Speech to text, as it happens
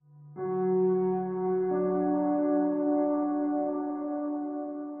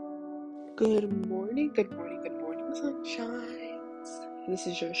Good morning, sunshines. This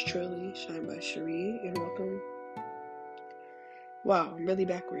is yours truly, Shine by Cherie, and welcome. Wow, I'm really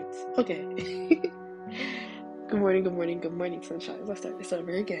backwards. Okay. Good morning, sunshines. Let's start this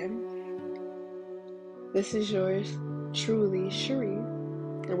over again. This is yours truly, Cherie,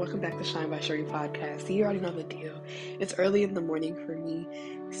 and welcome back to Shine by Cherie podcast. You already know the deal. It's early in the morning for me,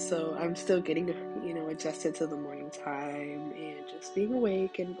 so I'm still getting, adjusted to the morning time and just being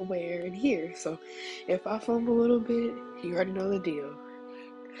awake and aware and here. So if I fumble a little bit, you already know the deal.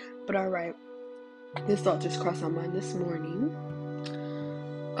 But alright, this thought just crossed my mind this morning.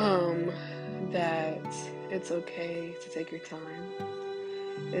 That it's okay to take your time.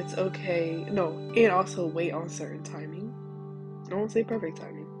 It's okay, and also wait on certain timing. I won't say perfect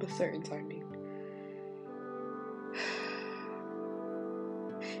timing, but certain timing.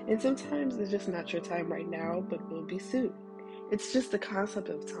 And sometimes it's just not your time right now, but will be soon. It's just the concept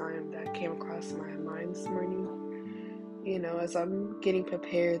of time that came across my mind this morning. As I'm getting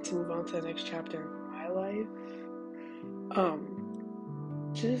prepared to move on to the next chapter of my life,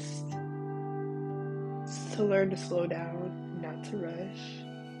 just to learn to slow down, not to rush,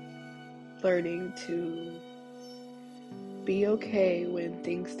 learning to be okay when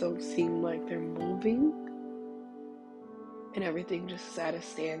things don't seem like they're moving and everything just is at a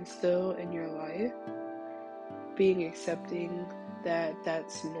standstill in your life, being accepting that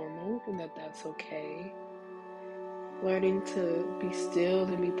that's normal and that that's okay, learning to be still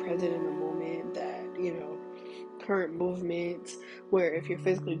and be present in the moment, that current movements where if you're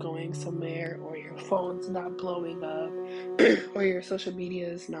physically going somewhere or your phone's not blowing up or your social media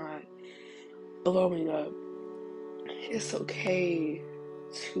is not blowing up, it's okay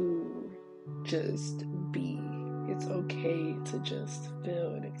to just be. It's okay to just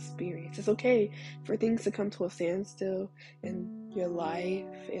feel and experience. It's okay for things to come to a standstill in your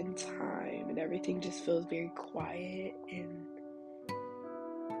life and time, and everything just feels very quiet and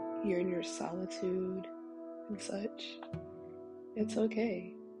you're in your solitude and such. It's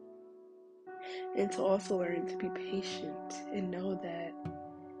okay. And to also learn to be patient and know that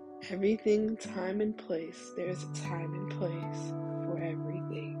everything, time and place, there's a time and place for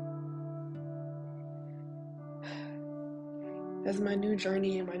everything. As my new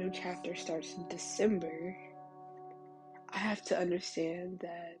journey and my new chapter starts in December, I have to understand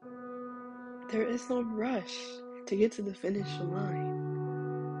that there is no rush to get to the finish line.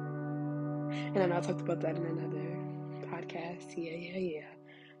 And I know I talked about that in another podcast, yeah.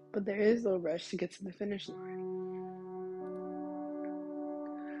 But there is no rush to get to the finish line.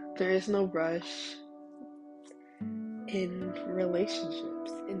 There is no rush in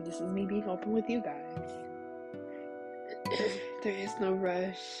relationships, and this is me being open with you guys. There is no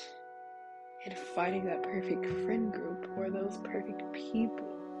rush in finding that perfect friend group or those perfect people.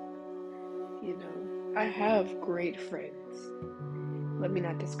 I have great friends. Let me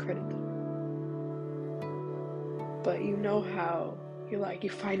not discredit them. But you know how you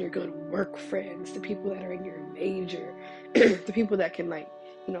find your good work friends, the people that are in your major, the people that can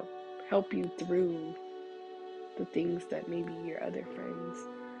help you through the things that maybe your other friends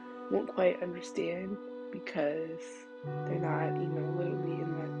won't quite understand because they're not, literally in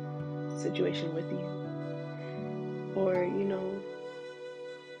that situation with you. Or,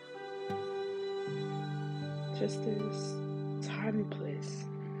 just there's time and place.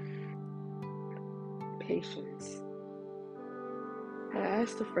 Patience. I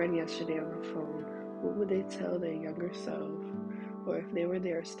asked a friend yesterday on the phone, what would they tell their younger self? Or if they were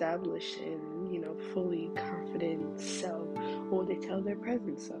their established and, fully confident self, what would they tell their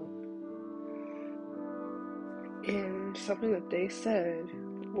present self? And something that they said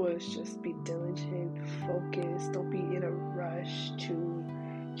was just be diligent, focus, don't be in a rush to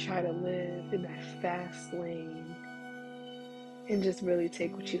try to live in that fast lane, and just really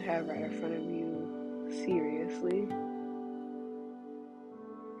take what you have right in front of you seriously.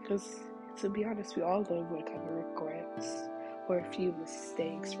 Because to be honest, we all live with a couple regrets, or a few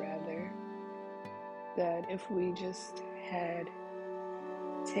mistakes rather, that if we just had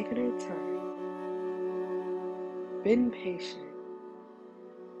taken our time, been patient,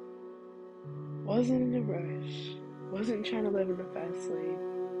 wasn't in a rush, wasn't trying to live in the fast lane,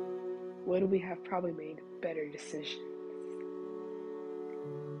 would we have probably made better decisions?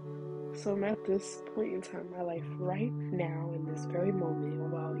 So I'm at this point in time in my life right now, in this very moment,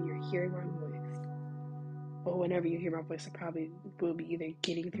 while you're hearing my voice, or whenever you hear my voice, I probably will be either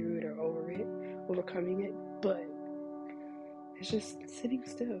getting through it or overcoming it, but it's just sitting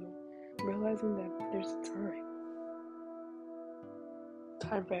still, realizing that there's a time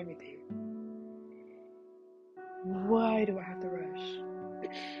for everything. Why do I have to rush?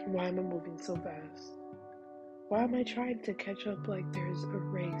 Why am I moving so fast? Why am I trying to catch up like there's a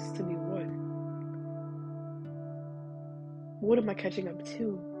race to be won? What am I catching up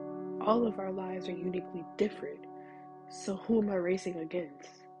to? All of our lives are uniquely different, so who am I racing against?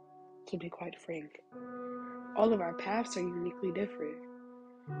 To be quite frank, all of our paths are uniquely different,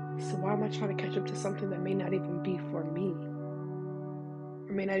 so why am I trying to catch up to something that may not even be for me,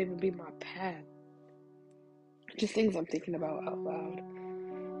 or may not even be my path? Just things I'm thinking about out loud.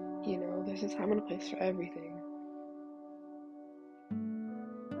 There's a time and a place for everything.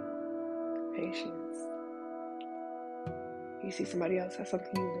 Patience. You see somebody else has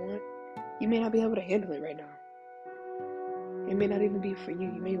something you want, you may not be able to handle it right now. It may not even be for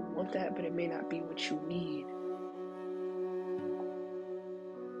you. You may want that, but it may not be what you need.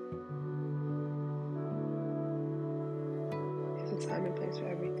 There's a time and place for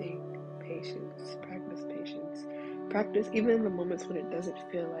everything. Patience. Practice patience. Practice even in the moments when it doesn't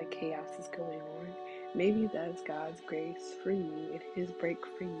feel like chaos is going on. Maybe that's God's grace for you and His break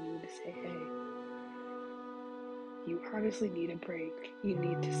for you to say, hey, you honestly need a break. You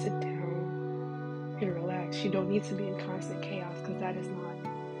need to sit down and relax. You don't need to be in constant chaos, because that is not,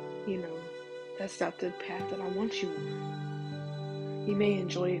 that's not the path that I want you on. You may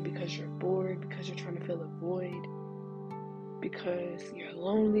enjoy it because you're bored, because you're trying to fill a void, because you're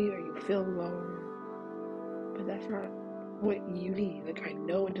lonely or you feel alone, but that's not what you need. Like, I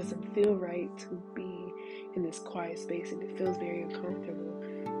know it doesn't feel right to be in this quiet space and it feels very uncomfortable,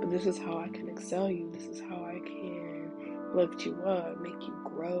 but this is how I can excel you. This is how I can lift you up, make you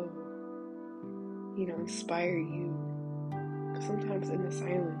grow, inspire you. Because sometimes in the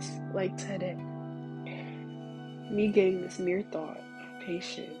silence, like today, me getting this mere thought of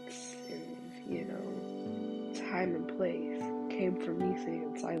patience and, time and place came from me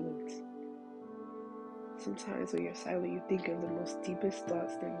saying silence. Sometimes when you're silent, you think of the most deepest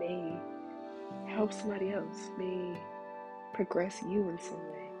thoughts that may help somebody else, may progress you in some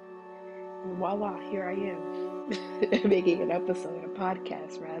way. And voila, here I am, making an episode, a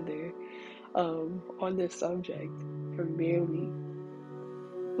podcast rather, on this subject, from merely,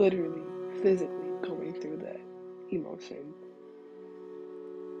 literally, physically going through that emotion.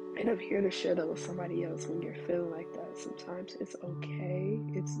 And I'm here to share that with somebody else when you're feeling like that. Sometimes it's okay,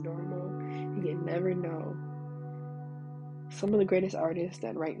 it's normal, and you never know. Some of the greatest artists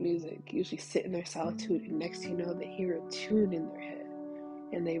that write music usually sit in their solitude, and next thing you know, they hear a tune in their head.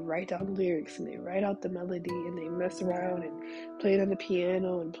 And they write down lyrics, and they write out the melody, and they mess around and play it on the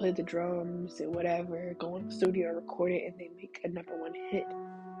piano and play the drums and whatever, go in the studio and record it, and they make a #1 hit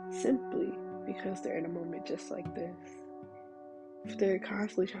simply because they're in a moment just like this. If they're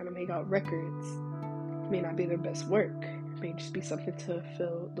constantly trying to make out records, it may not be their best work. It may just be something to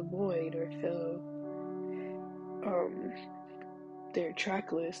fill the void or fill their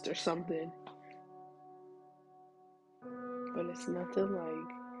track list or something. But it's nothing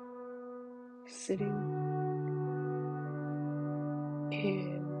like sitting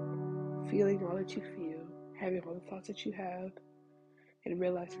and feeling all that you feel, having all the thoughts that you have, and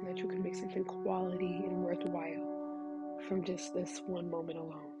realizing that you can make something quality and worthwhile from just this one moment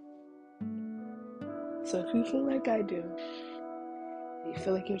alone. So if you feel like I do, you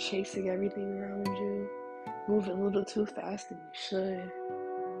feel like you're chasing everything around you, moving a little too fast than you should,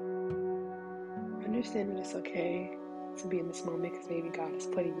 understand that it's okay to be in this moment, because maybe God is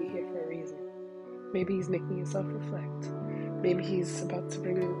putting you here for a reason. Maybe He's making you self-reflect. Maybe He's about to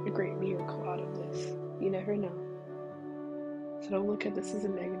bring a great miracle out of this. You never know. So don't look at this as a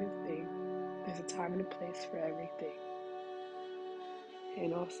negative thing. There's a time and a place for everything.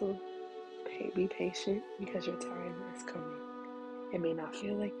 And also, be patient, because your time is coming. It may not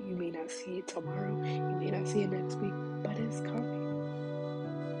feel like you may not see it tomorrow, you may not see it next week, but it's coming.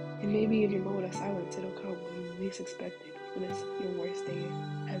 And maybe in your moment of silence, it'll come when you least expect it, when it's your worst day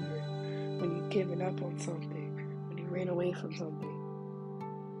ever, when you've given up on something, when you ran away from something,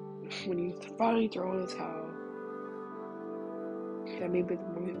 when you finally throw in the towel. That may be the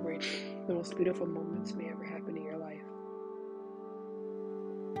moment where the most beautiful moments may ever happen in your life.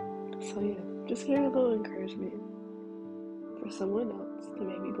 So yeah, just hearing a little encouragement for someone else that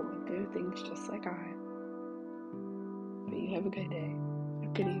may be going through things just like I am. But you have a good day, a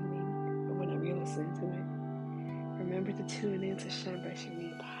good evening, or whenever you're listening to it. Remember to tune in to Shine by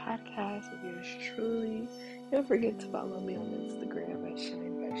Sheree podcast with yours truly. Don't forget to follow me on Instagram at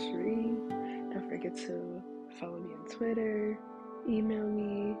Shine by Sheree. Don't forget to follow me on Twitter, email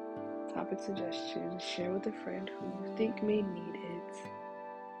me, topic suggestions, share with a friend who you think may need it.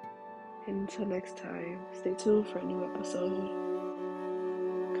 And until next time, stay tuned for a new episode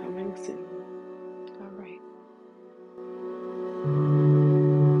coming soon.